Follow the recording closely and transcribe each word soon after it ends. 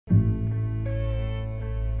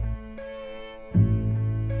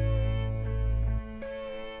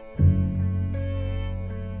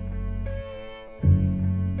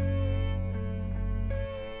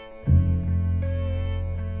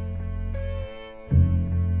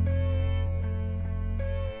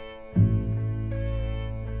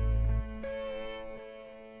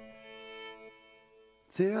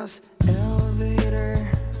This elevator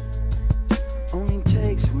only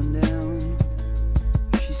takes one down,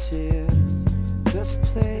 she said. This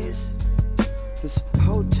place, this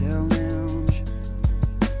hotel lounge,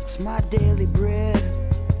 it's my daily bread,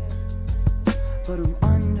 but I'm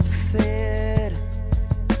underfed.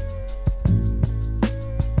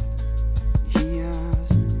 He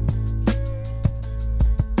asked,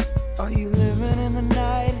 are you living in the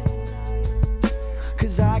night?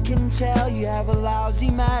 'Cause I can tell you have a lousy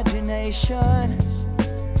imagination.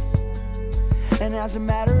 And as a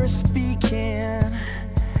matter of speaking,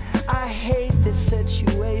 I hate this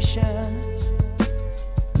situation,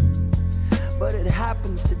 but it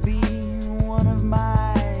happens to be one of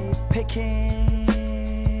my picking.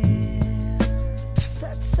 'Cause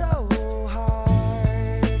that's so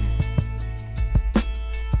hard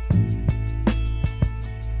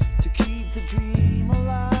to keep the dream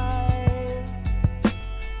alive.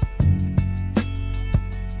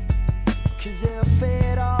 'Cause if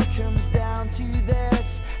it all comes down to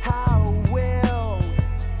this, how will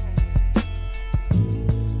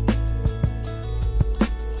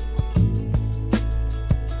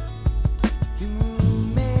you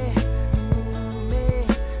move me,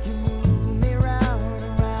 you move me round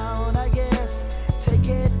and round? I guess take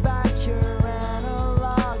it back, your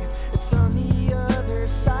analog, it's on the other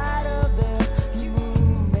side of this. You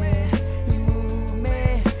move me, you move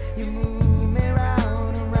me, you move me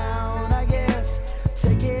round and round. I guess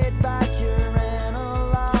take it back, your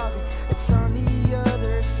analog, it's on the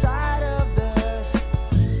other side of this.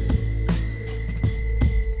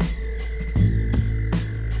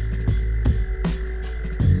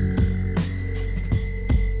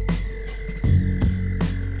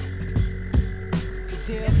 Cause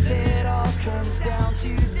if it all comes down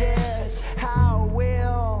to this, how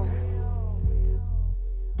will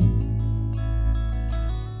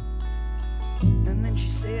and then she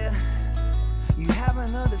said, you have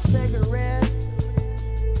another cigarette?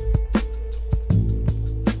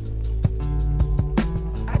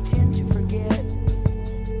 I tend to forget.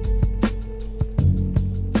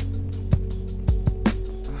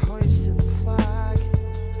 I hoisted the flag,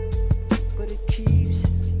 but it keeps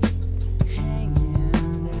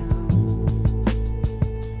hanging down.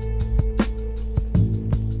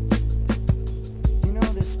 You know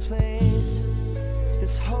this place,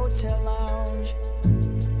 this hotel lounge,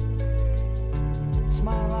 it's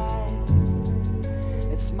my life,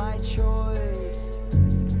 it's my choice,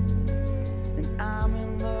 and I'm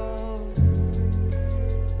in love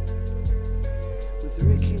with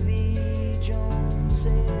Ricky Lee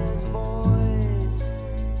Jones's voice.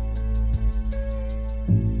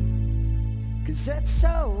 'Cause it's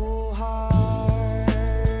so hard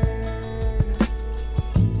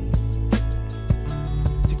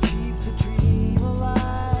to keep the dream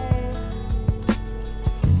alive.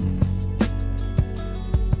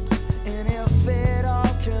 And if it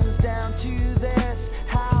all comes down to this,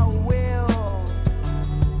 how will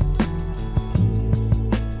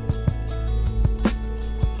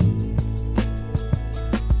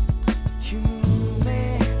you move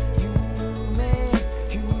me, you move me,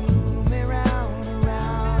 you move me round and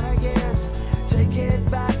round? I guess take it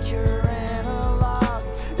back, your analog,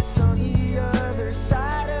 it's on the other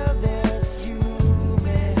side of this. You move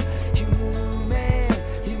me, you move me,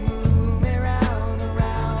 you move me round and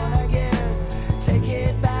round. I guess take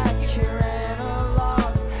it back, your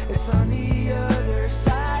analog, it's on the other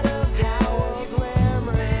side of this. How will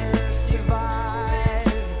glamour survive?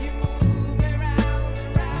 You move me round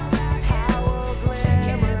and round. How will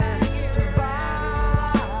glamour survive?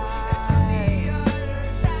 It's on the other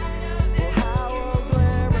side of this. How will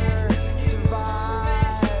glamour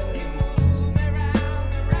survive? You move me round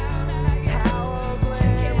and round. How will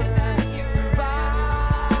glamour survive?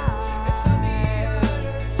 It's on the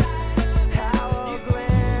other side of this. How will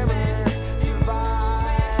glamour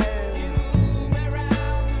survive? You move me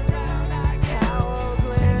round and round. How will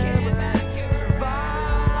glamour survive?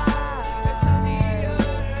 It's on the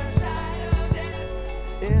other side of this.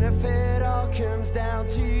 And if it all comes down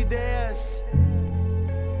to this,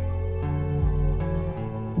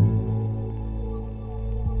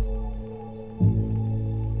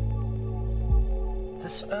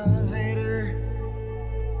 this elevator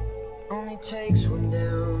only takes one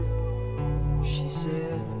down, she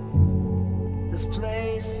said. This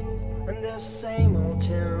place and this same old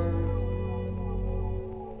town.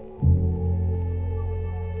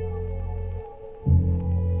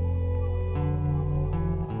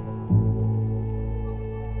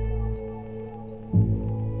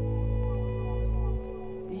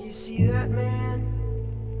 You see that man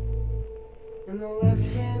in the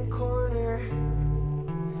left-hand corner?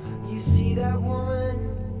 You see that woman?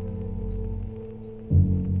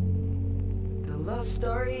 The love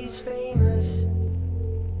story's famous.